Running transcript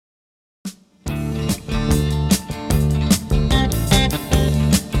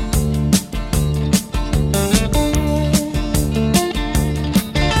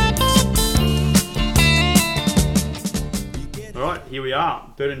here we are,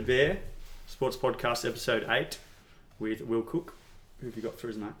 Bird and Bear, Sports Podcast, episode 8, with Will Cook. Who have you got for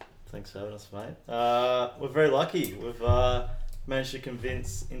us, mate? Thanks for having us, mate. We're very lucky. We've managed to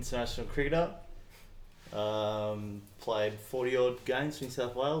convince international cricketer. Played 40-odd games for New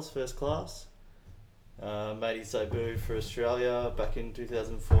South Wales, first class. Made his debut for Australia back in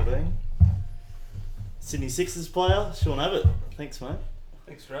 2014. Sydney Sixers player, Sean Abbott. Thanks, mate.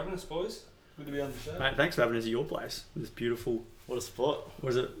 Thanks for having us, boys. Good to be on the show. Mate, thanks for having us at your place. This beautiful... What a spot. What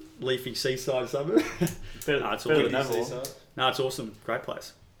is it? Leafy seaside suburb? Better, it's better all than Avalon. No, it's awesome. Great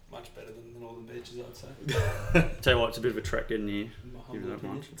place. Much better than the northern beaches, I'd say. Tell you what, it's a bit of a trek getting here. In my Give humble you that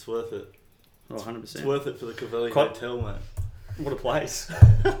opinion. much. It's worth it. Oh, 100%. It's worth it for the Cavelli Quite- Hotel, mate. What a place.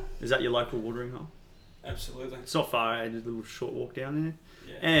 Is that your local watering hole? Absolutely. It's not far, just a little short walk down there.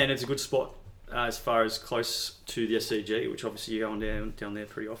 Yeah. And it's a good spot as far as close to the SCG, which obviously you're going down there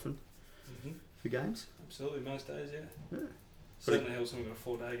pretty often hmm for games. Absolutely, most days, yeah. Yeah. Certainly helps when we've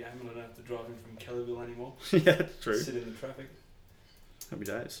got a 4-day game and I don't have to drive in from Kellyville anymore. Yeah, true. Sit in the traffic. Happy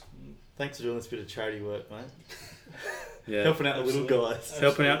days. Mm. Thanks for doing this bit of charity work, mate. Yeah. Helping out the little Absolutely. guys.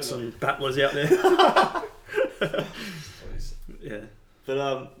 Helping out some battlers out there. Please. Yeah.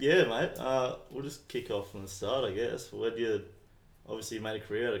 But yeah, mate. We'll just kick off from the start, I guess. Where do you? Obviously, you made a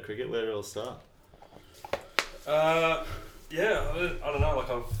career out of cricket. Where did it all start? Yeah, I don't know.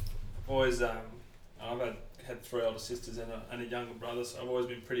 Like I've always, I've had 3 older sisters and a younger brother, so I've always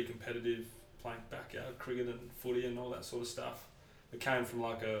been pretty competitive, playing backyard cricket and footy and all that sort of stuff. I came from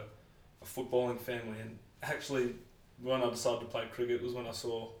like a footballing family, and actually, when I decided to play cricket was when I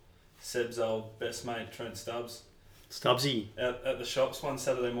saw Seb's old best mate Trent Stubbs Stubbsy. at the shops one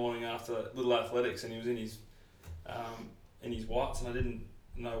Saturday morning after Little Athletics, and he was in his whites, and I didn't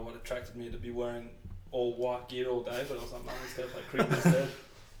know what attracted me to be wearing all white gear all day, but I was like, "Mum, let's go play cricket instead."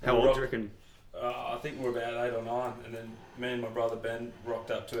 How old do you reckon? I think we were about 8 or 9, and then me and my brother Ben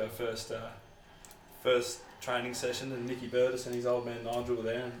rocked up to our first training session, and Nicky Burtis and his old man Nigel were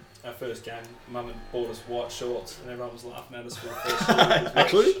there. And our first game, Mum had bought us white shorts, and everyone was laughing at us for the first year.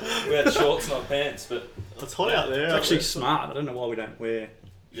 Actually? We had shorts, not pants, but It's hot out there. It's actually smart. I don't know why we don't wear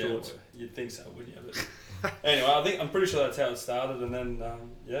yeah, shorts. well, you'd think so, wouldn't you? But anyway, I'm pretty sure that's how it started, and then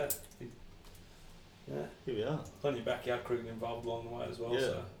yeah, Here we are. plenty of backyard cricket involved along the way as well. Yeah.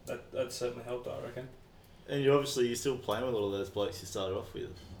 So that certainly helped, I reckon. And you're still playing with all of those blokes you started off with.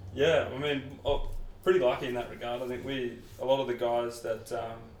 Yeah, I mean, pretty lucky in that regard. I think a lot of the guys that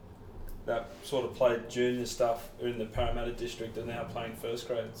sort of played junior stuff in the Parramatta district are now playing first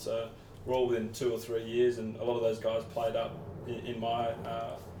grade. So we're all within 2 or 3 years, and a lot of those guys played up in my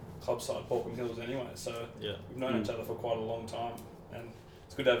club side, Porkham Hills, anyway. So Yeah. we've known each other for quite a long time, and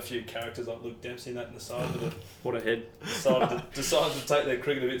it's good to have a few characters like Luke Dempsey and that in the side that have What a head. decided to take their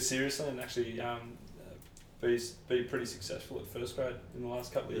cricket a bit seriously and actually be pretty successful at first grade in the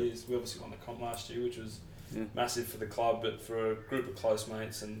last couple of years. We obviously won the comp last year, which was Yeah. massive for the club, but for a group of close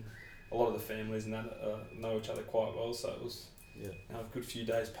mates and a lot of the families and that know each other quite well. So it was a good few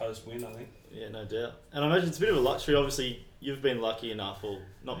days post win, I think. Yeah, no doubt. And I imagine it's a bit of a luxury. Obviously, you've been lucky enough, or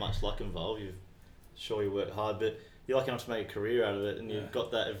not much luck involved. You work hard, but you're lucky enough to make a career out of it, and Yeah. you've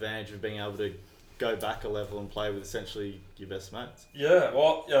got that advantage of being able to go back a level and play with essentially your best mates. Yeah,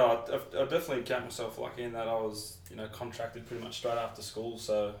 well, yeah, I definitely count myself lucky in that I was, contracted pretty much straight after school.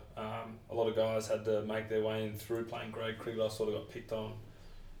 So a lot of guys had to make their way in through playing grade cricket. I sort of got picked on.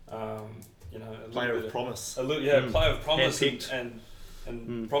 Player of promise. Player of promise, Handpicked.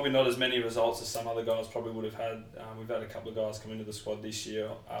 and probably not as many results as some other guys probably would have had. We've had a couple of guys come into the squad this year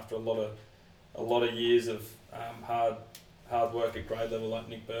after a lot of years of hard work at grade level, like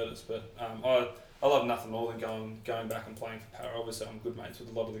Nick Burtis. But I love nothing more than going back and playing for Para. Obviously, I'm good mates with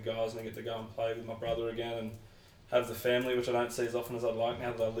a lot of the guys, and I get to go and play with my brother again and have the family, which I don't see as often as I'd like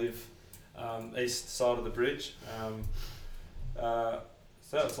now that I live east side of the bridge.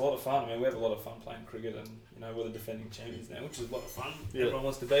 So it's a lot of fun. I mean, we have a lot of fun playing cricket, and we're the defending champions now, which is a lot of fun. Yeah. Everyone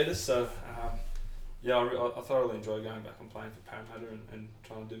wants to beat us, so I thoroughly enjoy going back and playing for Parramatta and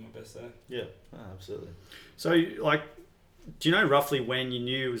trying to do my best there. Yeah, absolutely. So, do you know roughly when you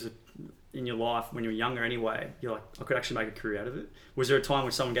knew it was in your life, when you were younger anyway, you're like, I could actually make a career out of it? Was there a time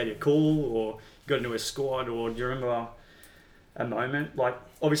when someone gave you a call, or you got into a squad, or do you remember a moment? Like,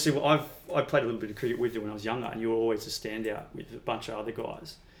 obviously, I played a little bit of cricket with you when I was younger, and you were always a standout with a bunch of other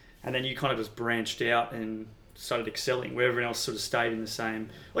guys. And then you kind of just branched out and started excelling, where everyone else sort of stayed in the same,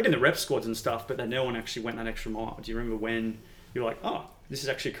 like in the rep squads and stuff, but then no one actually went that extra mile. Do you remember when you're like, oh, this is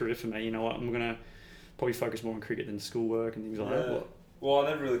actually a career for me, you know what, I'm going to probably focus more on cricket than schoolwork and things like that? Well,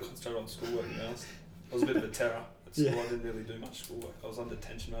 I never really concentrated on schoolwork, to be honest. I was a bit of a terror At school, I didn't really do much schoolwork. I was on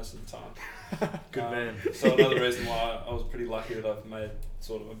detention most of the time. Good man. So another reason why I was pretty lucky that I've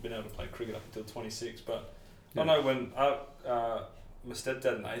been able to play cricket up until 26. But I know when my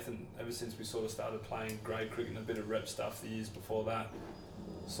stepdad Nathan, ever since we sort of started playing grade cricket and a bit of rep stuff the years before that,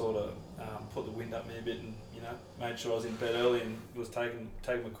 sort of put the wind up me a bit and made sure I was in bed early and was taking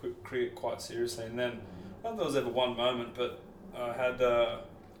my cricket quite seriously. And then not that there was ever one moment, but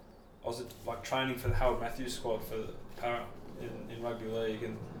I was like training for the Howard Matthews squad for the Para in rugby league,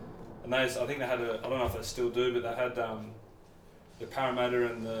 and I think they had I don't know if they still do, but they had the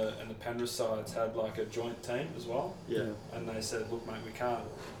Parramatta and the Penrith sides had like a joint team as well. Yeah. And they said, look, mate, we can't,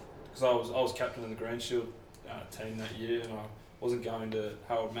 because I was captain of the Green Shield team that year, and I wasn't going to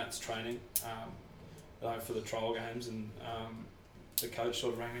Howard Matt's training for the trial games, and the coach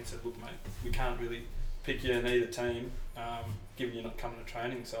sort of rang me and said, look, mate, we can't really pick you in either team, given you're not coming to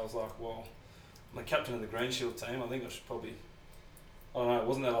training. So I was like, well, I'm the captain of the Green Shield team. I think I should probably, I don't know, it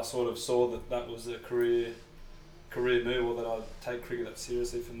wasn't that I sort of saw that was a career move, or that I'd take cricket that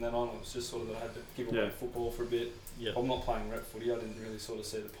seriously from then on. It was just sort of that I had to give away football for a bit. Yeah. I'm not playing rep footy. I didn't really sort of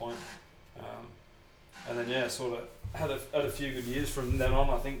see the point. And then sort of had a few good years from then on.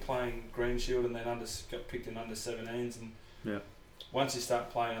 I think playing Green Shield, and then got picked in under 17s, and once you start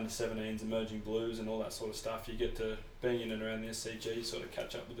playing under 17s, emerging blues, and all that sort of stuff, you get to being in and around the SCG. You sort of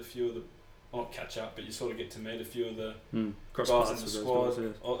catch up with a few of the, well, not catch up, but you sort of get to meet a few of the guys in the squad,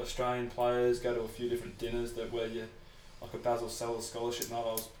 Australian players. Go to a few different dinners where you, like a Basil Sellers scholarship night.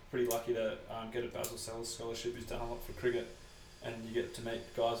 I was pretty lucky to get a Basil Sellers scholarship. He's done a lot for cricket, and you get to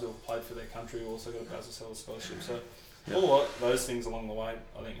meet guys who have played for their country who also got a Basil Sellers scholarship. So all those things along the way,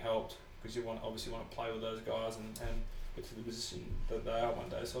 I think, helped, because you obviously want to play with those guys and get to the position that they are one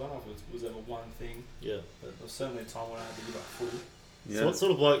day. So I don't know if it was ever one thing. Yeah. But there was certainly a time when I had to give up footy. Yeah. So what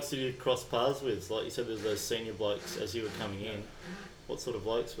sort of blokes did you cross paths with? Like you said, there's those senior blokes as you were coming in. What sort of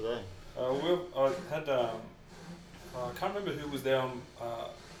blokes were they? I had, I can't remember who was there on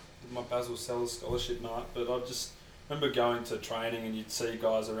my Basil Sellers scholarship night, but I just remember going to training, and you'd see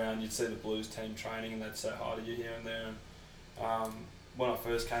guys around, you'd see the Blues team training, and they'd say hi to you here and there. And when I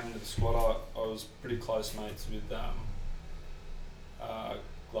first came into the squad, I was pretty close mates with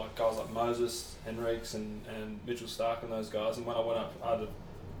like guys like Moses, Henriques and Mitchell Stark and those guys. And when I went up, I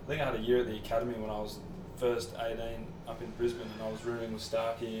think I had a year at the academy when I was first 18 up in Brisbane, and I was rooming with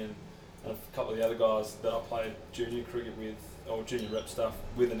Starkey and a couple of the other guys that I played junior cricket with, or junior rep stuff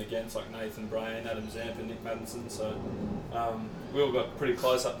with and against, like Nathan Brain, Adam Zamp and Nick Maddinson. So we all got pretty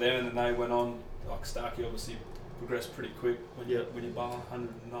close up there, and then they went on, like Starkey obviously progressed pretty quick when you bowl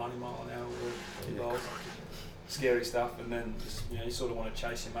 190 mile an hour or he bowls. Scary stuff, and then just, you sort of want to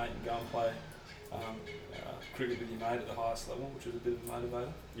chase your mate and go and play cricket with your mate at the highest level, which was a bit of a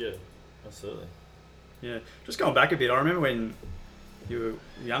motivator. Yeah, absolutely. Yeah, just going back a bit, I remember when you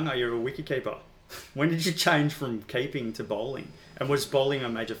were younger, you were a wicketkeeper. When did you change from keeping to bowling? And was bowling a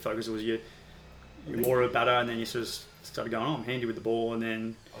major focus, or was you more of a batter and then you sort of started going, I'm handy with the ball, and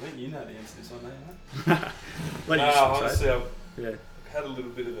then... I think you know the answer to this one, don't you, mate? Honestly, I had a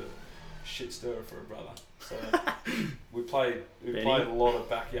little bit of a shit stirrer for a brother. So we played a lot of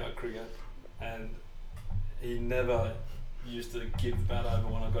backyard cricket, and he never used to give the bat over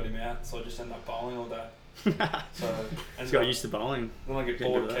when I got him out, so I just ended up bowling all day. So and got used to bowling. Then I get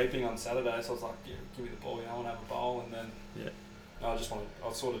bored keeping on Saturday, so I was like, give me the ball, I want to have a bowl, and then I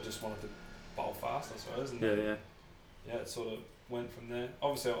sort of just wanted to bowl fast, I suppose. And then, it sort of went from there.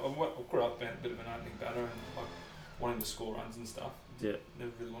 Obviously, I grew up being a bit of an opening batter and like wanting to score runs and stuff. Yeah.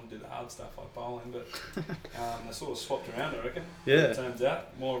 Never really want to do the hard stuff like bowling, but they sort of swapped around, I reckon. Yeah. It turns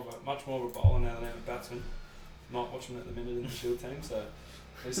out much more of a bowler now than I'm a batsman. Not watching at the minute in the Shield team, so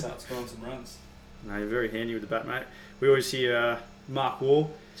he starts scoring some runs. No, you're very handy with the bat, mate. We always hear Mark Waugh,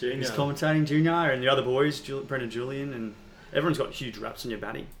 Junior. He's commentating, Junior, and the other boys, Brendan Julian, and everyone's got huge raps on your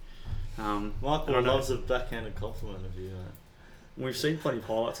batting. Mark Waugh loves a backhanded compliment of you, mate. We've seen plenty of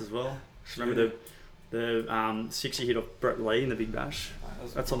highlights as well. Just remember the 60 hit off Brett Lee in the Big Bash.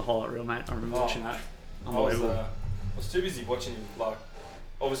 That's on the highlight reel, mate. I remember watching that. I was too busy watching him. Like,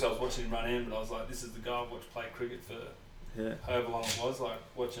 obviously, I was watching him run in, but I was like, this is the guy I've watched play cricket for however long it was. Like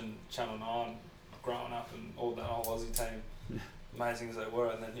watching Channel 9 growing up and all that whole Aussie team, amazing as they were,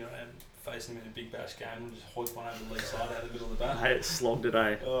 and then here I am facing him in a Big Bash game and just hoiked one over the leg side out of the middle of the bat. Hey, it slogged it,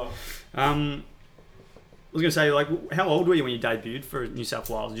 eh? I was going to say, like, how old were you when you debuted for New South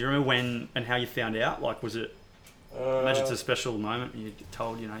Wales? Do you remember when and how you found out? Like, was it... imagine it's a special moment you get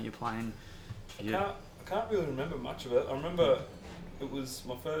told, you're playing... I can't really remember much of it. I remember it was...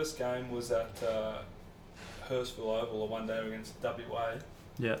 My first game was at Hurstville Oval, a one-day against WA.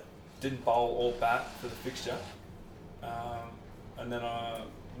 Yeah. Didn't bowl or bat for the fixture. And then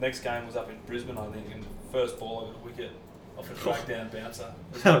next game was up in Brisbane, I think, and the first ball I got a wicket off a drag down bouncer.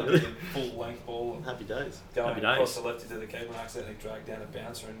 It was like a full length ball. And Happy days. going Happy across days. the lefty to the keeper and accidentally dragged down a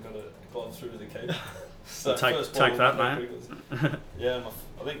bouncer and got a glove through to the keeper. So Take first ball that, no mate. cricketers. Yeah,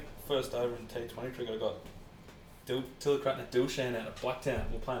 I think first over in T20 cricket I got Tilakratna Dilshan out of Blacktown.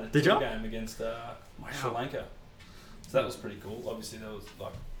 We were playing a Did tour ya? game against Sri Lanka. So that was pretty cool. Obviously, there was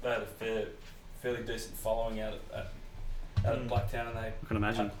they had a fairly decent following out at Blacktown, and they I can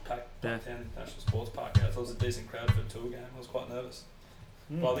imagine. had packed Yeah. Blacktown National Sports Park out. So it was a decent crowd for a tour game. I was quite nervous.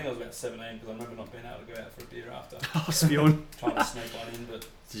 But I think I was about 17 because I remember not being able to go out for a beer after, Oh, spewing. trying to sneak one in, but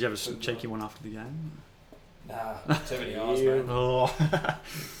Did you have a cheeky one after the game? nah, too many hours, Yeah. man. Oh.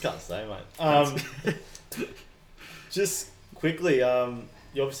 Can't say, mate. Just quickly, you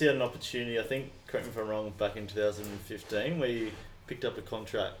obviously had an opportunity, I think, correct me if I'm wrong, back in 2015 where you picked up a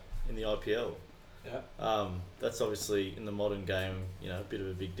contract in the IPL. Yeah. That's obviously in the modern game, a bit of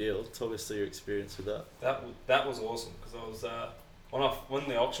a big deal. Talk us through your experience with that. That was awesome because I was when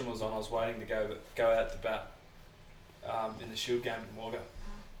the auction was on, I was waiting to go out to bat in the Shield game in Wagga,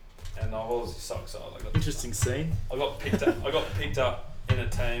 and I was so excited. Interesting scene. I got picked up in a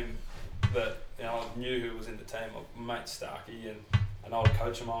team that I knew who was in the team. My mate Starkey and an old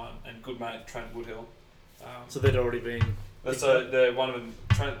coach of mine and good mate Trent Woodhill. So they'd already been. So one of them,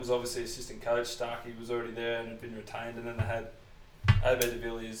 Trent was obviously assistant coach. Starkey was already there and had been retained, and then they had AB de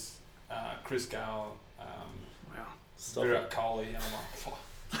Villiers, Chris Gale, Wow. Stop Virat it. Kohli, and I'm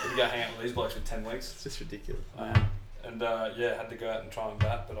like, you go hang out with these blokes for 10 weeks. It's just ridiculous. And had to go out and try and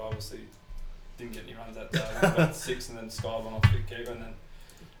bat, but I obviously didn't get any runs that day. I got 6 and then Sky went off big keeper, and then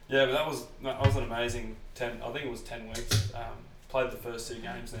but that was an amazing 10. I think it was 10 weeks. Played the first 2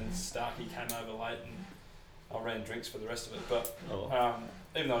 games, then Starkey came over late, and I ran drinks for the rest of it. But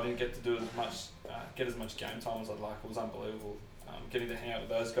even though I didn't get to do get as much game time as I'd like, it was unbelievable. Getting to hang out with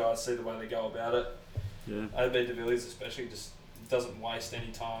those guys, see the way they go about it. Yeah. AB de Villiers especially just doesn't waste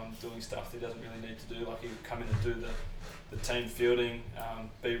any time doing stuff that he doesn't really need to do. Like, he would come in and do the team fielding,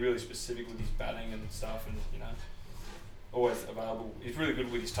 be really specific with his batting and stuff, and always available. He's really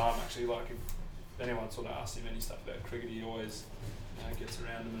good with his time, actually. Like, if anyone sort of asks him any stuff about cricket, he always gets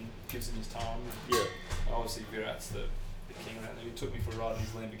around him and gives him his time. And Yeah. obviously Virat's the king around there. He took me for a ride in his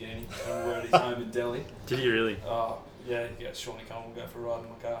Lamborghini when we were at his home in Delhi. Did you really? Yeah, he goes, Shawnee, come on, we'll go for a ride in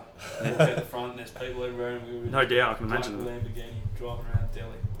my car. Walk out the front, and there's people everywhere, and we were in No doubt, I can black imagine that. Lamborghini driving around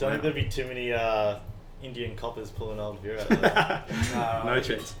Delhi. Don't think there'd be too many Indian coppers pulling old Virat. No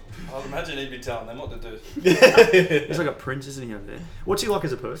chance. I'd imagine he'd be telling them what to do. He's like a prince, isn't he, over there? What's he like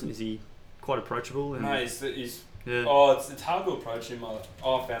as a person? Is he quite approachable? And No, he's yeah. it's hard to approach him. I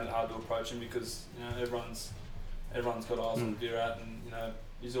found it hard to approach him because everyone's got eyes on Virat, and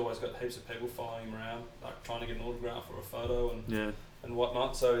he's always got heaps of people following him around, like trying to get an autograph or a photo and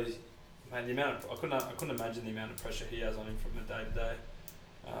whatnot. So man, I couldn't imagine the amount of pressure he has on him from a day to day,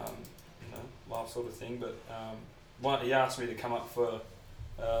 life sort of thing. But he asked me to come up for.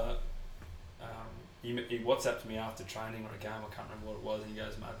 He WhatsApped me after training or a game. I can't remember what it was. And he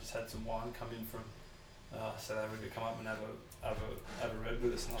goes, "Mate, I've just had some wine come in from South Africa. Come up and have a red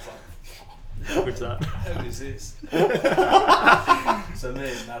with us." And I was like, What's that? "How is this?" So me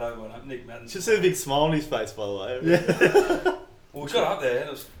and Maddo went up. Nick Madden. Just see a big smile on his face, by the way. Yeah. Well, we got up there,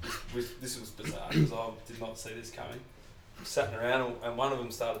 and this was bizarre because I did not see this coming. We sat around, and one of them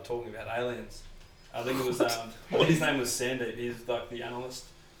started talking about aliens. I think it was his name was Sandeep. He's like the analyst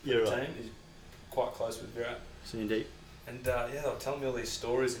Yeah, of the right. team. He's quite close with Virat. Seeing deep. And they were telling me all these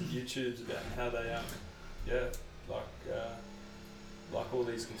stories and YouTubes about how they like all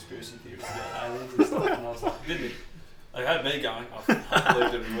these conspiracy theories about aliens and stuff. And I was like, didn't it? They had me going. I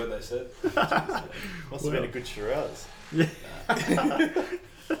believed every word they said. Must have been a good Shiraz. Yeah.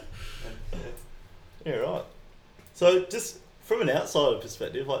 Yeah, right. So just from an outsider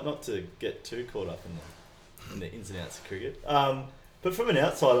perspective, like not to get too caught up in the ins and outs of cricket, but from an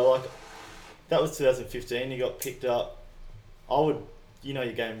outsider, like that was 2015. You got picked up. I would, your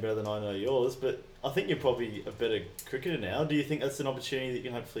game better than I know yours, but I think you're probably a better cricketer now. Do you think that's an opportunity that you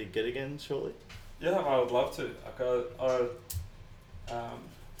can hopefully get again shortly? Yeah, I would love to. Like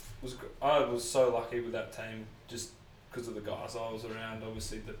I was so lucky with that team just because of the guys I was around.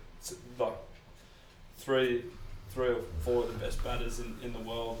 Obviously, three or four of the best batters in the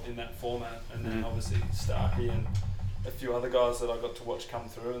world in that format, and then obviously Starkey and a few other guys that I got to watch come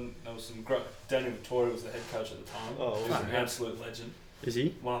through, and there was some great. Daniel Vittori was the head coach at the time. Oh, he was an absolute legend. Is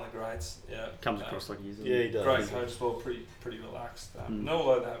he? One of the greats. Yeah, Comes across like he is. Yeah, he does. great coach as well. Pretty relaxed. And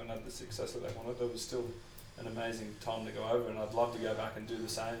although they haven't had the success that they wanted, there was still an amazing time to go over, and I'd love to go back and do the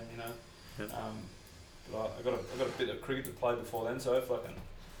same. Yeah. But I got a bit of cricket to play before then, so hopefully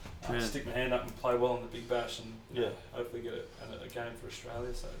I can stick my hand up and play well in the Big Bash, and hopefully get a game for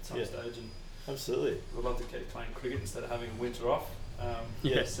Australia. So at some stage, and absolutely, I'd love to keep playing cricket instead of having a winter off.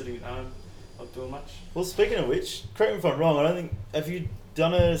 Sitting at home, not doing much. Well, speaking of which, correct me if I'm wrong. I don't think have you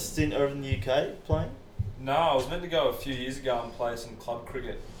done a stint over in the UK playing? No, I was meant to go a few years ago and play some club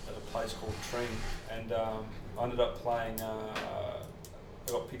cricket at a place called Tring, and I ended up playing.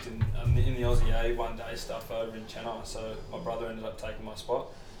 I got picked in the Aussie A one day stuff over in Chennai, so my brother ended up taking my spot.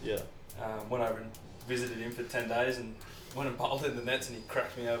 Yeah. Went over and visited him for 10 days and went and bowled in the nets, and he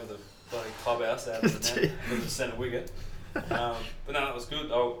cracked me over the bloody clubhouse out of the net with the centre wicket. But no, that was good.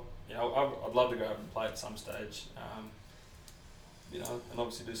 I'd love to go over and play at some stage. And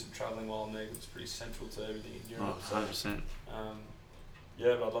obviously do some travelling while I'm there. It's pretty central to everything in Europe. 100%. But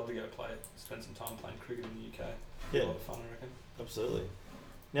I'd love to go spend some time playing cricket in the UK. Yeah. A lot of fun, I reckon. Absolutely.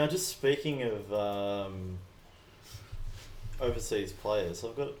 Now, just speaking of overseas players,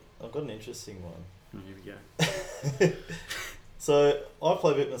 I've got an interesting one. Here we go. So I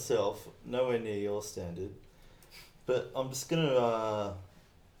play a bit myself, nowhere near your standard, but I'm just gonna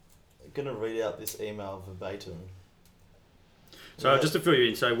read out this email verbatim. So just to fill you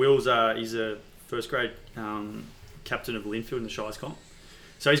in, so Will's he's a first grade captain of Linfield in the Shires comp.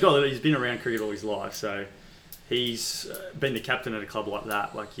 So he's been around cricket all his life. So he's been the captain at a club like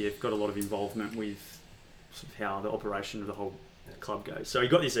that. Like you've got a lot of involvement with sort of how the operation of the whole club goes. So he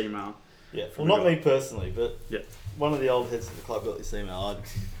got this email. Yeah, well, not me personally, but yeah, one of the old heads of the club got this email.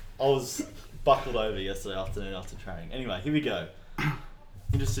 I was buckled over yesterday afternoon after training. Anyway, here we go.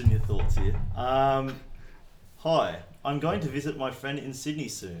 Interested in your thoughts here. Hi, I'm going to visit my friend in Sydney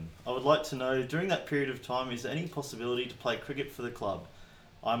soon. I would like to know, during that period of time, is there any possibility to play cricket for the club?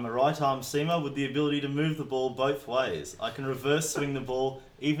 I'm a right-arm seamer with the ability to move the ball both ways. I can reverse swing the ball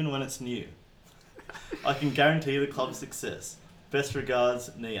even when it's new. I can guarantee the club's success. Best regards,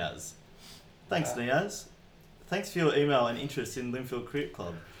 Niaz. Thanks, Niaz. Thanks for your email and interest in Linfield Cricket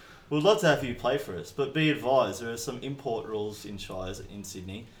Club. We'd love to have you play for us, but be advised there are some import rules in Shires in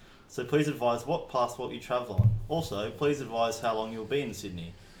Sydney, so please advise what passport you travel on. Also, please advise how long you'll be in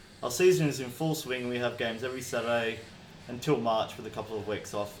Sydney. Our season is in full swing. We have games every Saturday until March with a couple of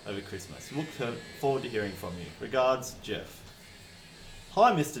weeks off over Christmas. Look forward to hearing from you. Regards, Jeff.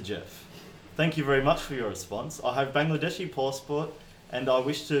 Hi, Mr. Jeff. Thank you very much for your response. I have Bangladeshi passport and I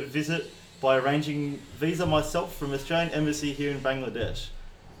wish to visit by arranging visa myself from Australian Embassy here in Bangladesh.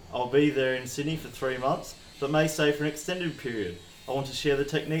 I'll be there in Sydney for 3 months, but may stay for an extended period. I want to share the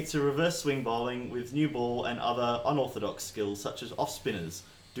techniques of reverse swing bowling with new ball and other unorthodox skills such as off spinners,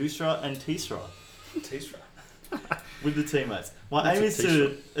 Dusra and Tisra. Tisra. With the teammates. My aim is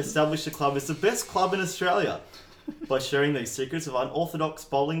to establish the club as the best club in Australia by sharing these secrets of unorthodox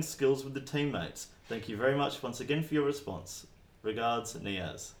bowling skills with the teammates. Thank you very much once again for your response. Regards,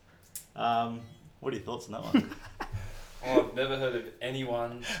 Niaz. What are your thoughts on that one? I've never heard of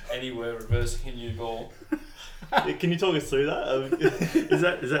anyone anywhere reversing a new ball. Can you talk us through that? Is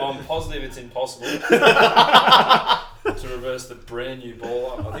that? I'm positive it's impossible to reverse the brand new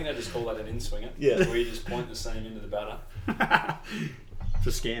ball. I think they just call that an in-swinger. Yeah. Where you just point the same into the batter. It's a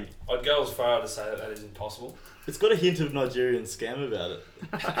scam. I'd go as far as to say that is impossible. It's got a hint of Nigerian scam about it.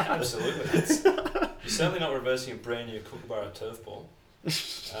 Absolutely. You're certainly not reversing a brand new Kookaburra turf ball.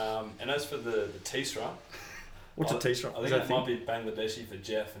 And as for the Tisra, what's a Tisra? I think that might be Bangladeshi for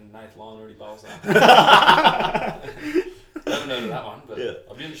Jeff, and Nath Lyon already bowls that. I haven't heard of that one, but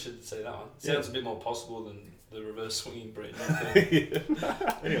I'd be interested to see that one. Sounds a bit more possible than the reverse swinging brand new thing.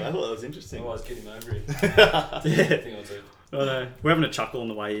 Anyway, I thought that was interesting. Otherwise, get him over here. Thing or two. I know. We're having a chuckle on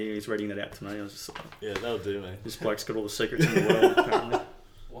the way here. He's reading that out to me. I was just like, yeah, that'll do, mate. This bloke's got all the secrets in the world, apparently.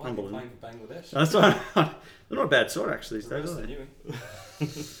 Why are you playing for Bangladesh? That's right. They're not a bad sort, actually, these days, Reverse are the they?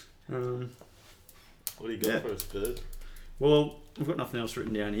 Newey. What do you got for us, Bird? Well, we've got nothing else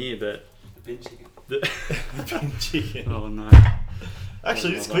written down here, but... The bin chicken. The bin chicken. Oh, no.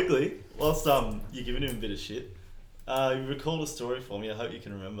 Actually, just quickly, whilst you're giving him a bit of shit, you recalled a story for me. I hope you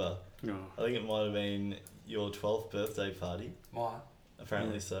can remember. Oh. I think it might have been your 12th birthday party. Why?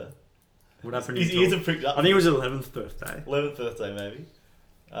 Apparently so. What happened? His ears are pricked up. I think it was his 11th birthday. 11th birthday, maybe.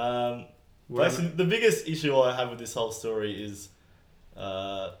 Basically, the biggest issue I have with this whole story is...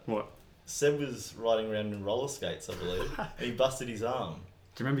 what? Seb was riding around in roller skates, I believe, and he busted his arm.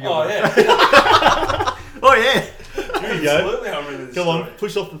 Do you remember your... Oh, yeah. Oh, yeah. Here you go. Absolutely, I remember this Come story. on,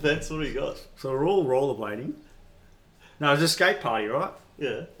 push off the fence. What do you got? So we're all rollerblading. No, it was a skate party, right?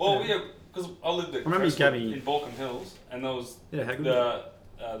 Yeah. Well, yeah, because I lived at remember Crestwood Gabby- in Balcombe Hills, and there was Yeah, how good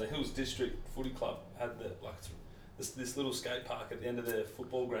the Hills District Footy Club had this little skate park at the end of their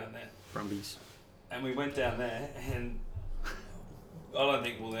football ground there. Brumbies. and we went down there, and I don't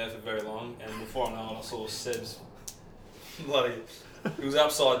think we were there for very long. And before I know it, I saw Seb's bloody. He was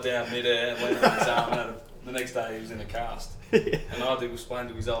upside down midair, and went on his arm. And the next day, he was in a cast. And I had to explain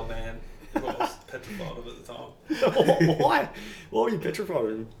to his old man, who I was petrified of at the time. Why? Why were you petrified of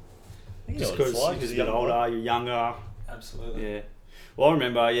him? Just because you're older, you're younger. Absolutely. Yeah. Well, I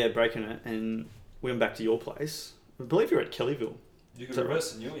remember, breaking it, and we went back to your place. I believe you were at Kellyville. You could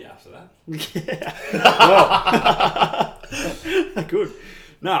reverse the Newey after that. Well, good.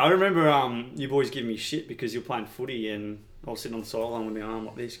 No, I remember you boys giving me shit because you were playing footy and I was sitting on the sideline with my arm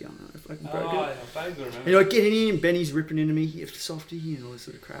like this going, I fucking broke it. I vaguely remember. And you're like, get in here, and Benny's ripping into me, you softy, and all this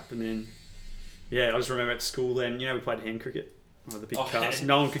sort of crap. And then, I just remember at school then, we played hand cricket. The big cast.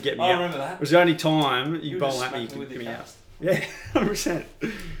 No one could get me out. I remember that. It was the only time you bowl at me, you could could get me out. cast. Yeah, 100%.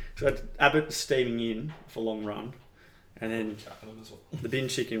 So Abbott steaming in for a long run, and then the bin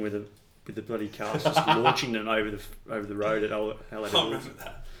chicken with the bloody cast just launching them over the road at LA. I remember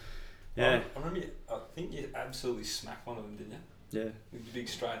that. Yeah. I remember. I think you absolutely smacked one of them, didn't you? Yeah. With your big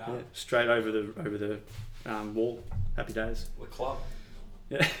straight arm. Yeah. Straight over the wall. Happy days. The club.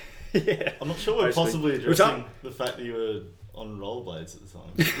 Yeah. Yeah. I'm not sure we're Basically. possibly addressing the fact that you were on rollerblades at the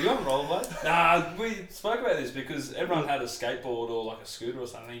time. Were you on rollerblades? Nah, we spoke about this because everyone had a skateboard or like a scooter or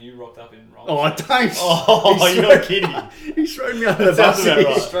something. You rocked up in rollerblades. Oh, I don't. Oh, you're kidding. He's thrown me under the That bus. sounds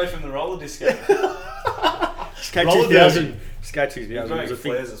about right. Straight from the roller disco. Skate Roller 2000. derby. Skate 2000 You're was wearing a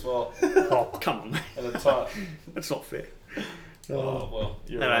thing. flares as well. Oh, come on, mate. And a tight. That's not fair. Oh, well.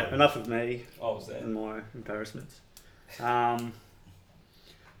 You're Anyway, right. enough of me I was there. and my embarrassments.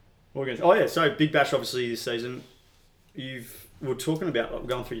 What were we gonna say? So Big Bash obviously this season. We're talking about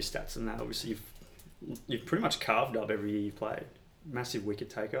going through your stats and that. Obviously, you've pretty much carved up every year you've played. Massive wicket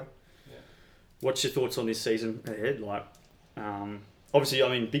taker. Yeah. What's your thoughts on this season ahead? Like, obviously, I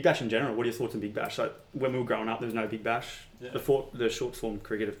mean, Big Bash in general. What are your thoughts on Big Bash? Like, when we were growing up, there was no Big Bash. Yeah. The short form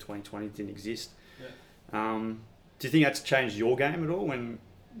cricket of 2020 didn't exist. Yeah. Do you think that's changed your game at all when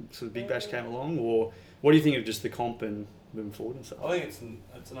sort of Big Bash came along, or what do you think of just the comp and moving forward and stuff? I think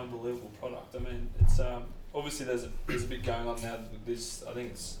it's an unbelievable product. I mean, it's obviously there's a bit going on now with this. I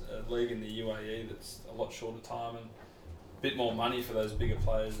think it's a league in the UAE that's a lot shorter time and a bit more money for those bigger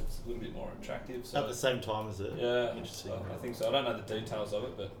players. It's a little bit more attractive. So At the same time as it. yeah, Interesting. I think so. I don't know the details of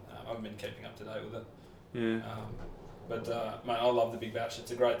it, but I haven't been keeping up to date with it. Yeah. But mate, I love the Big Bash.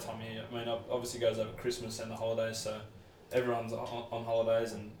 It's a great time of year. I mean, it obviously goes over Christmas and the holidays, so everyone's on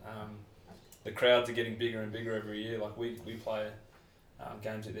holidays, and the crowds are getting bigger and bigger every year. Like we play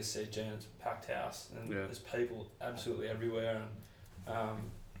games at SCG and it's a packed house, and there's people absolutely everywhere, and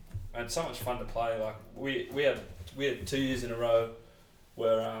it's so much fun to play. Like we had 2 years in a row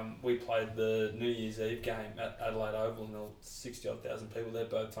where we played the New Year's Eve game at Adelaide Oval, and there were 60,000 people there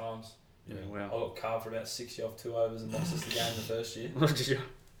both times. Yeah, I wow. got carved for about 60 off 2 overs and lost us the game the first year. Yeah.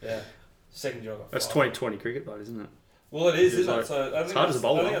 Yeah. Second year I got That's 5. 2020 cricket, though, isn't it? Well, it is, It's isn't like- it? So I it's think hard as a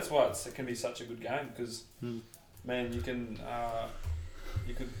bowler. I think that's why it can be such a good game because, Hmm. man, you can,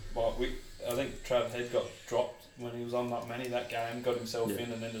 you could. Well, I think Trav Head got dropped when he was on not many that game, got himself Yeah.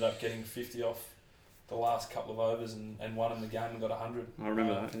 in and ended up getting 50 off the last couple of overs and won in the game and got 100. I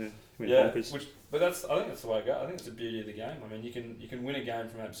remember that. Yeah. Went Yeah, bonkers. but I think that's the way it goes. I think it's the beauty of the game. I mean, you can win a game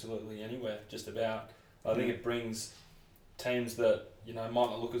from absolutely anywhere, just about. I think it brings teams that might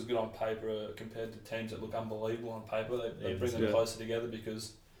not look as good on paper compared to teams that look unbelievable on paper. They bring them closer together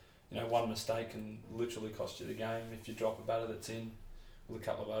because one mistake can literally cost you the game if you drop a batter that's in with a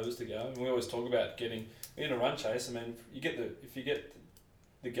couple of overs to go. And we always talk about getting in a run chase. I mean, if you get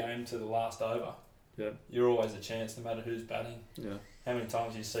the game to the last over, you're always a chance, no matter who's batting. Yeah. How many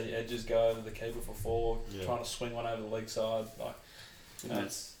times you see edges go over the keeper for 4, Yeah. trying to swing one over the leg side? Like,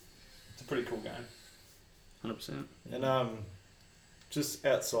 it's a pretty cool game. 100%. And just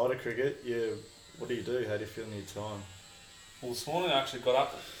outside of cricket, what do you do? How do you feel in your time? Well, this morning I actually got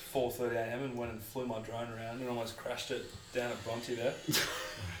up at 4:30 a.m. and went and flew my drone around and almost crashed it down at Bronte there.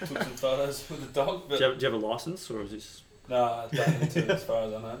 Took some photos with the dog, but Do you have a license, or is this... no, I don't need to as far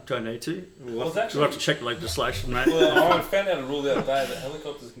as I know. Don't need to? Well, it's We'll have to check the legislation, mate. Well, I found out a rule the other day that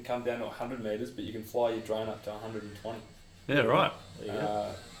helicopters can come down to 100 metres, but you can fly your drone up to 120. Yeah, right. There you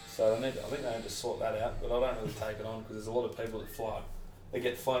go. So I think they need to sort that out, but I don't really take it on because there's a lot of people that fly. They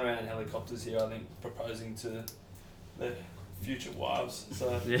get flown around in helicopters here, I think, proposing to their future wives.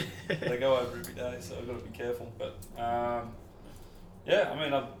 So Yeah. they go over every day, so I've got to be careful. But I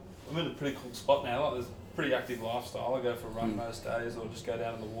mean, I'm in a pretty cool spot now. Like, there's a pretty active lifestyle. I go for a run most days, or just go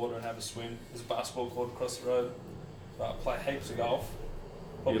down in the water and have a swim. There's a basketball court across the road. So I play heaps of golf.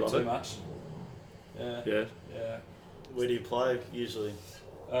 Probably You love too it? much. Yeah. Yeah. Yeah. Where do you play usually?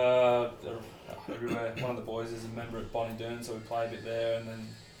 They're everywhere. One of the boys is a member at Bonnie Doon, so we play a bit there, and then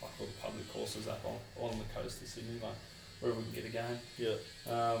like all the public courses up on the coast of Sydney, like wherever we can get a game. Yeah.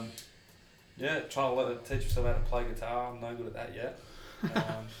 Trying to teach myself how to play guitar. I'm no good at that yet.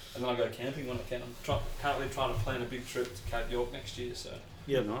 And then I go camping when I can. I'm currently trying to plan a big trip to Cape York next year. So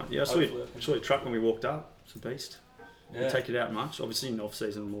Yeah, right. Yeah, I saw your truck when we walked up. It's a beast. yeah, You take it out much. Obviously in off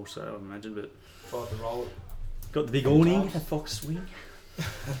season more so, I imagine. But tried to roll it. got the big Couple awning, times. a Fox swing.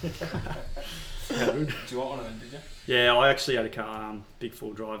 Do you want one of them? Did you? Yeah, I actually had a car, big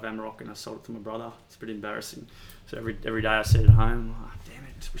 4-drive Amarok, and I sold it to my brother. It's pretty embarrassing. So every day I sit at home, oh, damn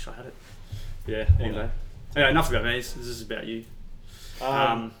it, just wish I had it. Yeah, anyway. Yeah, enough about me. This is about you.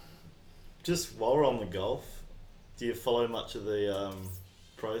 Just while we're on the golf, do you follow much of the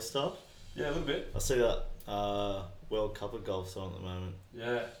pro stuff? Yeah, a little bit. I see that World Cup of golf's on at the moment.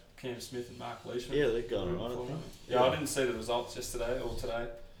 Yeah, Cam Smith and Mark Leishman. Yeah, they're going right, I think. Yeah, I didn't see the results yesterday or today,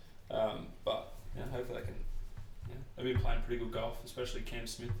 but hopefully they can. Yeah, they've been playing pretty good golf, especially Cam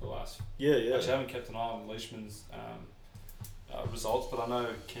Smith the last. Yeah. Actually, I haven't kept an eye on Leishman's results, but I know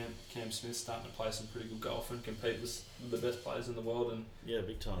Cam Smith's starting to play some pretty good golf and compete with the best players in the world and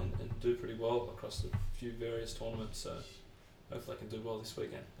Big time. and do pretty well across a few various tournaments. So hopefully they can do well this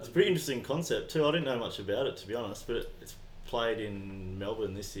weekend. It's a pretty interesting concept too. I didn't know much about it, to be honest, but it's played in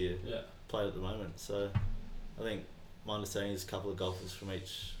Melbourne this year. Yeah. Played at the moment, so I think my understanding is a couple of golfers from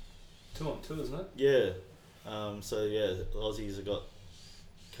each. 2-on-2, isn't it? Yeah. The Aussies have got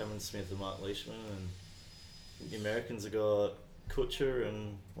Cameron Smith and Mark Leishman, and the Americans have got Kutcher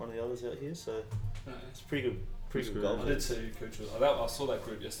and one of the others out here. So No, it's pretty good. Pretty That's good good. golf. I did see Kuchar. I saw that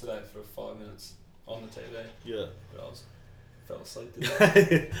group yesterday for 5 minutes on the TV, Yeah. but I fell asleep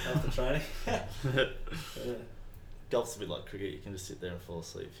after training. Yeah. Golf's a bit like cricket. You can just sit there and fall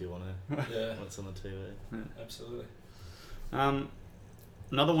asleep if you want to Yeah, when it's on the TV. absolutely.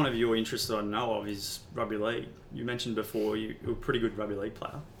 Another one of your interests that I know of is rugby league. You mentioned before you were a pretty good rugby league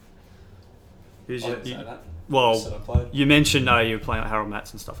player. Who's I your, didn't say that. well, I said I played. you mentioned you were playing at Harold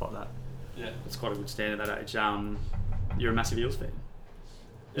Matts and stuff like that. Yeah. It's quite a good stand at that age. You're a massive Eels fan.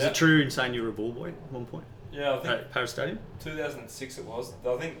 Is Yeah. it true in saying you were a ball boy at one point Yeah, I think at Paris Stadium? 2006 it was.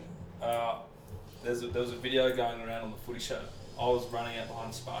 I think there was a video going around on the footy show. I was running out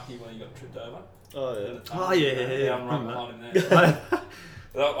behind Sparky when he got tripped over. Oh In yeah. the tunnel. Oh, yeah. I'm right Remember behind him there.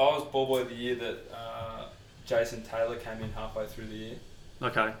 I was ball boy of the year that Jason Taylor came in halfway through the year.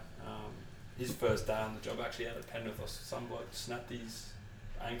 Okay. His first day on the job actually out at Penrith, some bloke snapped his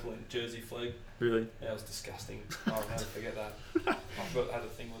ankle in Jersey Flegg. Really? Yeah, it was disgusting. I'll never forget that. I've had a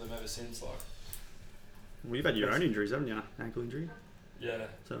thing with him ever since. Like, Well, you've had your own injuries, haven't you? Ankle injury. yeah,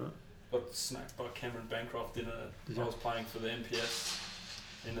 Is that right? got smacked by Cameron Bancroft in Did I you? was playing for the NPS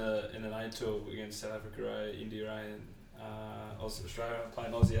in an A tour against South Africa A, India A, and Australia.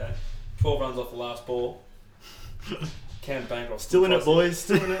 Playing Aussie A. 12 runs off the last ball. Cam Bancroft Still in it, tries boys.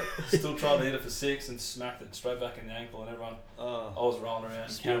 Still in it. Still tried to hit it for 6 and smacked it straight back in the ankle, and everyone. I was rolling around,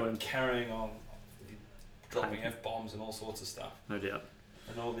 Spewing. carrying on, dropping F-bombs and all sorts of stuff. No doubt.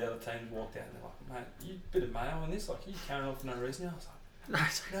 And all the other teams walked out and they're like, mate, you bit of mayo on this? Like, you carrying on for no reason? I was like,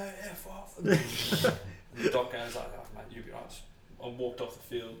 no, F off. And the doc goes like, oh, mate, you'll be right. I walked off the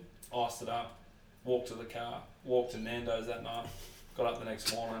field, iced it up, walked to the car, walked to Nando's that night, got up the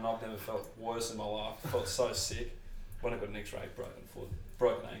next morning, and I've never felt worse in my life. I felt so sick. When I got an X-ray, broken foot,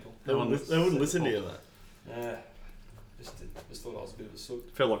 broken ankle. They wouldn't listen to you that. Yeah. Just thought I was a bit of a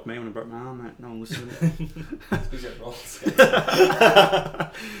sook. Felt like me when I broke my arm, mate. No one listened. It's because you had roller skates.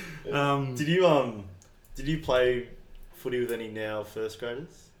 Did you play footy with any now first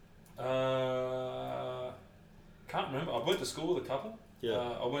graders? Can't remember. I went to school with a couple. Yeah.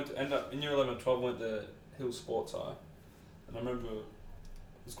 I went to end up in year 11 and 12. Went to Hill Sports High, and I remember it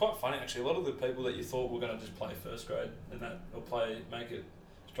was quite funny actually. A lot of the people that you thought were going to just play first grade and that or make it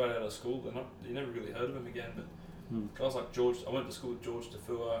straight out of school, you never really heard of them again. But guys like George, I went to school with George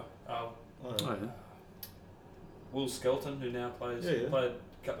Tafua, Will Skelton, who now plays played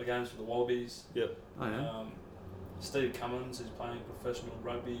a couple of games for the Wallabies. Yep. Oh, yeah. Steve Cummins is playing professional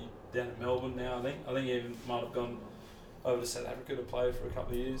rugby down in Melbourne now. I think he even might have gone over to South Africa to play for a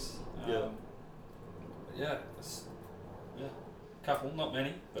couple of years. Couple, not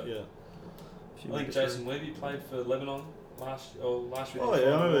many, but Yeah. I think Jason Levy played for Lebanon last year. Oh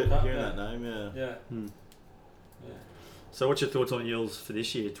yeah, I remember hearing that name. Yeah. Yeah. Yeah. So what's your thoughts on Eels for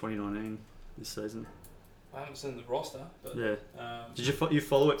this year, 2019, this season? I haven't seen the roster, but Yeah. Did you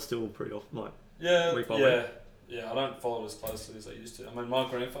follow it still pretty often? Like, yeah, week by yeah, yeah. I don't follow it as closely as I used to. I mean, my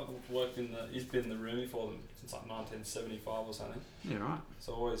grandfather he's been the roomie for them since like 1975 or something. yeah, right.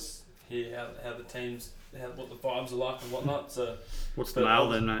 So I always hear how the teams, what the vibes are like and whatnot. So What's the mail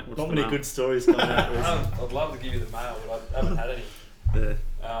then, mate? What's Not the many mail? good stories coming out recently. I'd love to give you the mail, but I haven't had any. Yeah.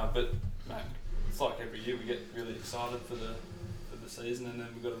 But mate, it's like every year we get really excited for the season, and then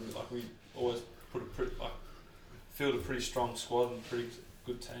we've got to, we always field a pretty strong squad and pretty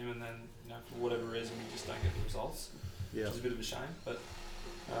good team, and then for whatever reason we just don't get the results, Yeah. which is a bit of a shame. But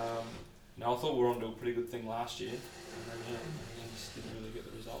I thought we were onto a pretty good thing last year, and then again, just didn't really get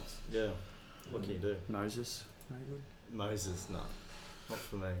the results. Yeah. What can you do? Moses. No good. Moses, no. Not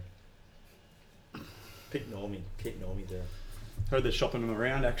for me. Pick Normie. Keep Normie there. Heard they're shopping them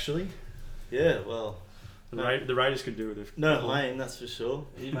around actually. Yeah, well, The Raiders could do with it. no lane, that's for sure.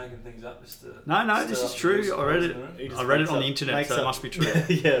 Are you making things up, Mr.? No, this is true. I read it. He just I read it makes on up- the internet, makes so it up- must be true.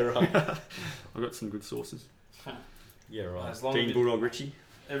 Yeah, right. I've got some good sources. Yeah, right. As long Dean as Bulldog Richie.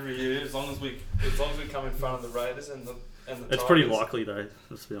 every year, as long as we come in front of the Raiders and the It's pretty Tigers. likely though.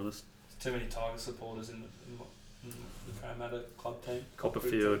 Let's be honest. Too many Tiger supporters in the Parramatta club team.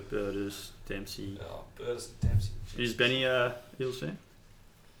 Copperfield, Birders, Dempsey. Oh, Burtis and Dempsey. Is Benny Eels fan?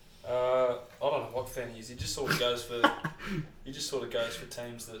 I don't know what fan he is. He just sort of goes for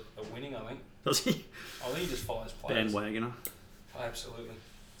teams that are winning. I think. Does he? I think he just follows players. Bandwagoner. Oh, absolutely.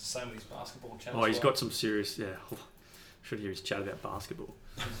 Same with his basketball channel. Oh, he's got some serious. Yeah. Should hear his chat about basketball.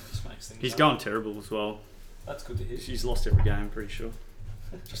 He just makes things. He's up. going terrible as well. That's good to hear. He's lost every game, I'm pretty sure.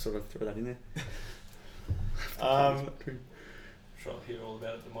 Just thought I'd throw that in there. Sure, I'll hear all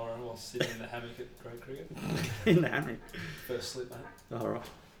about it tomorrow while sitting in the hammock at Great Cricket. In the hammock. First slip, mate. Alright.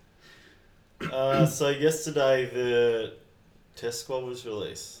 So yesterday the test squad was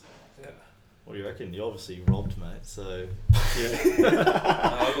released. Yeah. What do you reckon? You obviously robbed, mate. So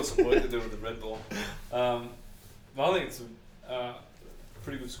Yeah. I've got some work to do with the Red Bull. But I think it's a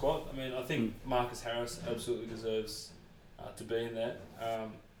pretty good squad. I mean, I think Marcus Harris absolutely deserves to be in there.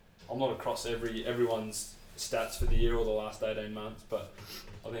 I'm not across everyone's stats for the year or the last 18 months, but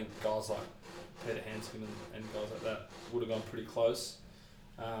I think guys like Peter Hanscom and guys like that would have gone pretty close.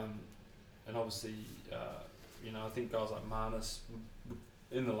 And obviously, I think guys like Marnus,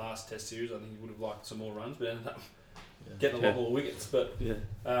 in the last test series, I think he would have liked some more runs, but ended up getting a lot more wickets. But Yeah.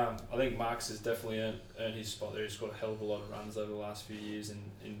 I think Marcus has definitely earned his spot there. He's got a hell of a lot of runs over the last few years in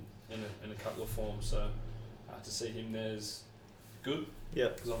a couple of forms. So to see him there is good. yeah,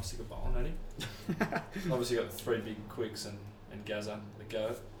 Because I'm sick of bowling at him. Obviously got the three big quicks and Gazza the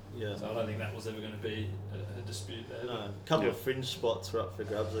go. yeah. So I don't think that was ever going to be a dispute there. No, a couple of fringe spots were up for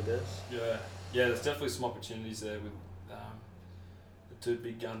grabs, I guess. Yeah, there's definitely some opportunities there with the two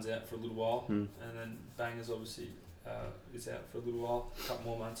big guns out for a little while, and then Bangers obviously is out for a little while, a couple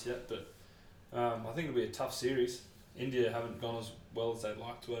more months yet. But I think it'll be a tough series. India haven't gone as well as they'd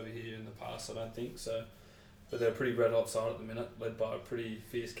like to over here in the past, I don't think so. But they're a pretty red hot side at the minute, led by a pretty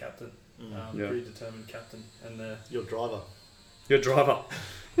fierce captain, Yeah. pretty determined captain, and the Your driver. Your driver.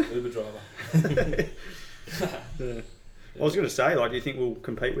 Uber driver. Yeah. I was going to say, do you think we'll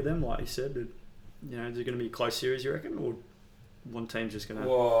compete with them, like you said? Is it going to be a close series, you reckon, or one team's just going to?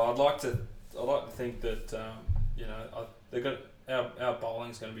 Well, I'd like to think that they're going. Our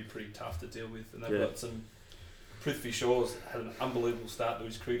bowling's going to be pretty tough to deal with, and they've got some. Prithvi Shaw's had an unbelievable start to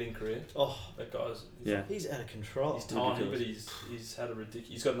his cricketing career. Oh, That guy's he's out of control. he's tiny, but he's had a ridiculous.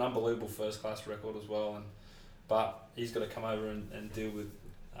 He's got an unbelievable first class record as well, but he's got to come over and deal with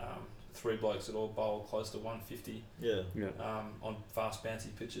three blokes that all bowl close to 150 Yeah. on fast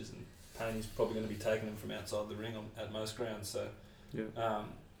bouncy pitches, and Payne's probably going to be taking them from outside the ring at most grounds. So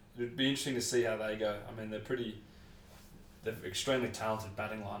it'd be interesting to see how they go. I mean, they're extremely talented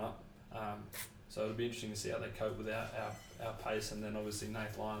batting lineup. So it'll be interesting to see how they cope with our pace, and then obviously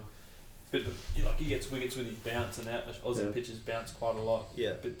Nath Lyon. But he gets wickets with his bounce, and our Aussie pitches bounce quite a lot. Yeah.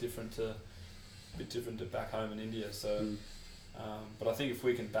 A bit different to back home in India. So, but I think if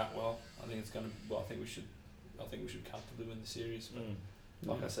we can bat well, I think it's going to. Well, I think we should comfortably win the series.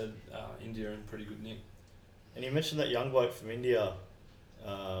 But like I said, India are in pretty good nick. And you mentioned that young bloke from India,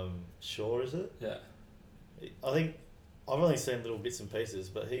 Shaw, is it? Yeah. I think I've only seen little bits and pieces,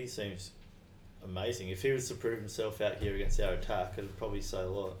 but he seems amazing. If he was to prove himself out here against our attack, it'd probably say a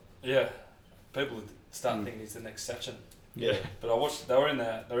lot. Yeah. People would start thinking he's the next Sachin. Yeah. But I watched. They were in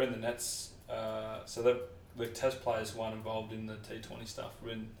the nets. So the test players weren't involved in the T20 stuff.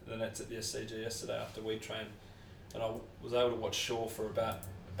 Were in the nets at the SCG yesterday after we trained, and I was able to watch Shaw bat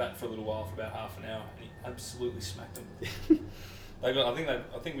for a little while, for about half an hour, and he absolutely smacked them. I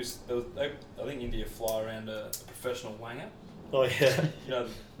think India fly around a professional wanger. Oh yeah. You know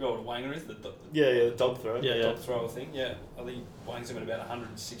what a wanger is? The The dog throw. dog thrower thing. Yeah, I think he wangs him at about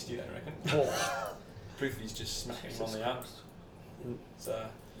 160. I reckon. Prithvi's just smacking him on the arms. So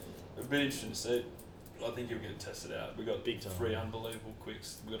be interesting to see. I think he'll get tested out. We got Big time. 3 unbelievable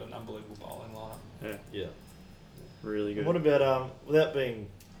quicks. We got an unbelievable bowling lineup. Yeah. Really good. What about without being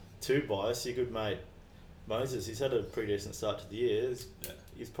too biased, your good mate Moses? He's had a pretty decent start to the year. Yeah.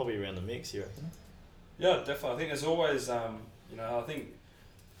 He's probably around the mix, you reckon? Yeah, definitely. I think there's always, I think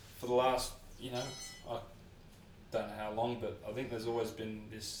for the last, I don't know how long, but I think there's always been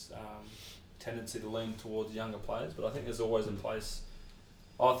this tendency to lean towards younger players. But I think there's always a place.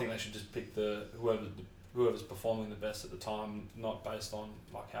 I think they should just pick whoever's performing the best at the time, not based on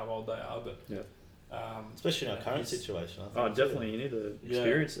like how old they are, but especially in our current situation. I think. Oh, definitely. You need to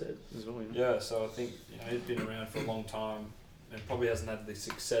experience it as well. Yeah, so I think he's been around for a long time and probably hasn't had the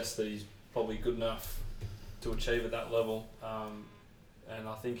success that he's probably good enough to achieve at that level. And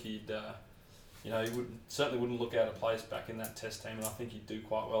I think he'd, he certainly wouldn't look out of place back in that Test team, and I think he'd do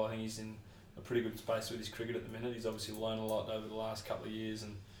quite well. I think he's in a pretty good space with his cricket at the minute. He's obviously learned a lot over the last couple of years,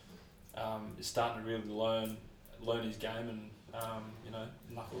 and is starting to really learn his game and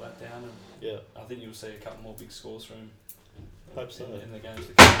knuckle that down. And I think you'll see a couple more big scores from him. Hope so. In the games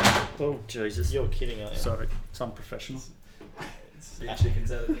to come. Oh, Jesus. You're kidding, aren't you? Sorry, it's unprofessional. Big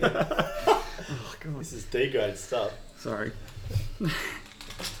chickens at it. Oh, God. This is D-grade stuff. Sorry. Big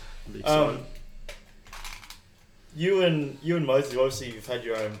excited. You and Moses, obviously you've had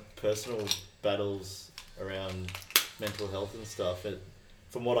your own personal battles around mental health and stuff.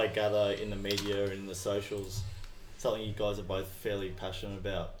 From what I gather in the media and in the socials, something you guys are both fairly passionate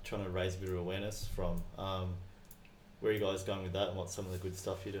about, trying to raise a bit of awareness from. Where are you guys going with that, and what's some of the good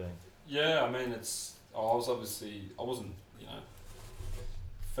stuff you're doing? Yeah, I mean, I wasn't,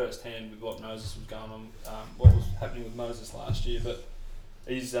 first hand with what Moses was going on, what was happening with Moses last year, but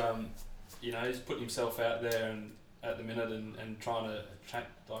he's, he's putting himself out there and at the minute and trying to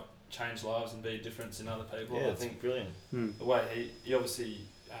change lives and be a difference in other people. Yeah, I it's think brilliant. the way he obviously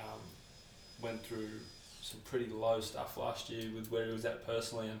went through some pretty low stuff last year with where he was at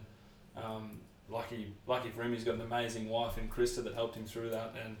personally, and lucky for him, he's got an amazing wife in Krista that helped him through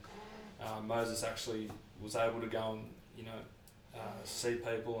that, and Moses actually was able to go and see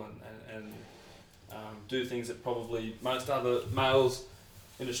people and do things that probably most other males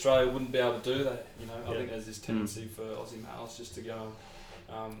in Australia wouldn't be able to do. That I think there's this tendency for Aussie males just to go,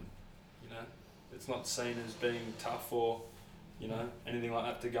 it's not seen as being tough or anything like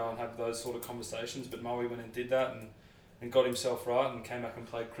that to go and have those sort of conversations. But Moe went and did that and got himself right and came back and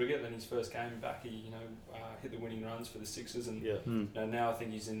played cricket. Then his first game back, he hit the winning runs for the Sixers, and now I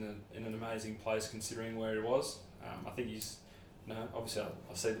think he's in an amazing place considering where he was. I think he's obviously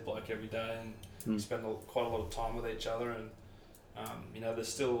I see the bloke every day and we spend quite a lot of time with each other, and there's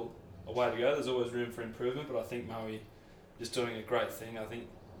still a way to go. There's always room for improvement, but I think Moe is doing a great thing. I think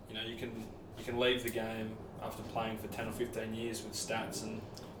you can leave the game after playing for 10 or 15 years with stats and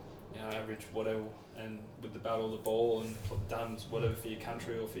average whatever, and with the battle of the ball and done whatever for your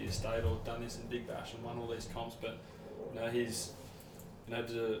country or for your state, or done this in Big Bash and won all these comps, but he's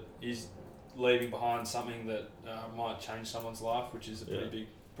leaving behind something that might change someone's life, which is a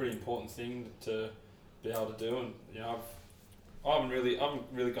pretty important thing to be able to do. And I haven't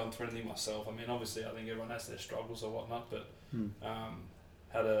really gone through anything myself. I mean, obviously, I think everyone has their struggles or whatnot, but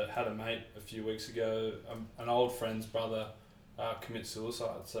had a mate a few weeks ago, an old friend's brother commit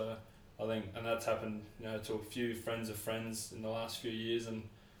suicide. So I think, and that's happened, to a few friends of friends in the last few years. And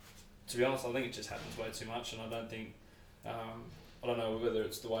to be honest, I think it just happens way too much. And I don't think, I don't know whether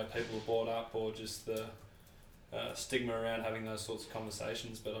it's the way people are brought up or just the stigma around having those sorts of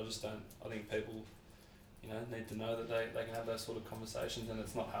conversations. But I think people, need to know that they can have those sort of conversations, and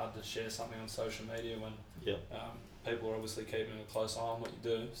it's not hard to share something on social media when people are obviously keeping a close eye on what you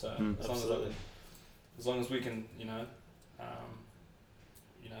do. So as long as we can,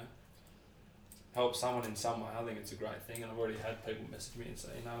 help someone in some way, I think it's a great thing. And I've already had people message me and say,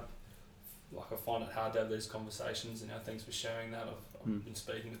 I find it hard to have these conversations, and thanks for sharing that. I've been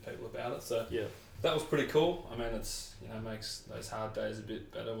speaking to people about it, so that was pretty cool. I mean, it's makes those hard days a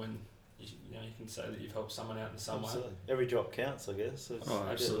bit better when you can say that you've helped someone out in some way. Every drop counts, I guess.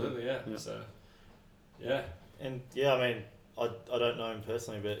 Absolutely, yeah. So, and I mean, I don't know him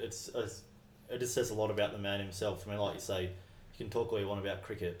personally, but it just says a lot about the man himself. I mean, like you say, you can talk all you want about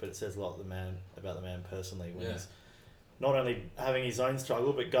cricket, but it says a lot about the man personally when he's not only having his own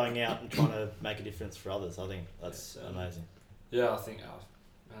struggle, but going out and trying to make a difference for others. I think that's amazing. Yeah, I think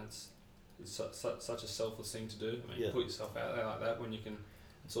it's such a selfless thing to do. I mean, put yourself out there like that when you can.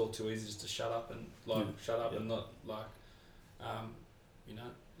 It's all too easy just to shut up and and not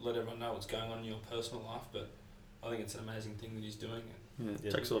let everyone know what's going on in your personal life. But I think it's an amazing thing that he's doing.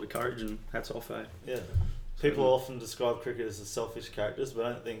 It takes a lot of courage, and hats off, eh? Yeah. People often describe cricketers as selfish characters, but I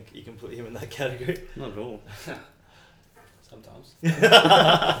don't think you can put him in that category. Not at all. Sometimes.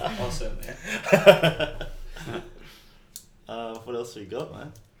 I'll certainly. What else have we got,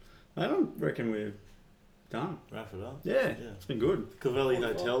 man? I don't reckon we're done. Wrap it up. Yeah, it's been good. Cavelli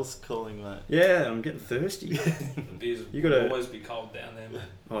Hotel's calling, mate. Yeah, I'm getting thirsty. The beers You will gotta- always be cold down there, man.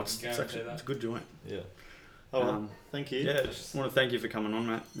 Oh, it's Guarantee actually that. it's a good joint. Yeah. Oh, well, thank you. Yeah, just want to thank you for coming on,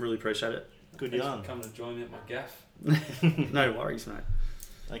 mate. Really appreciate it. Good Thanks yarn. for coming to join me at my gaff. No worries, mate.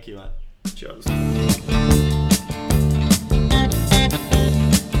 Thank you, mate. Cheers.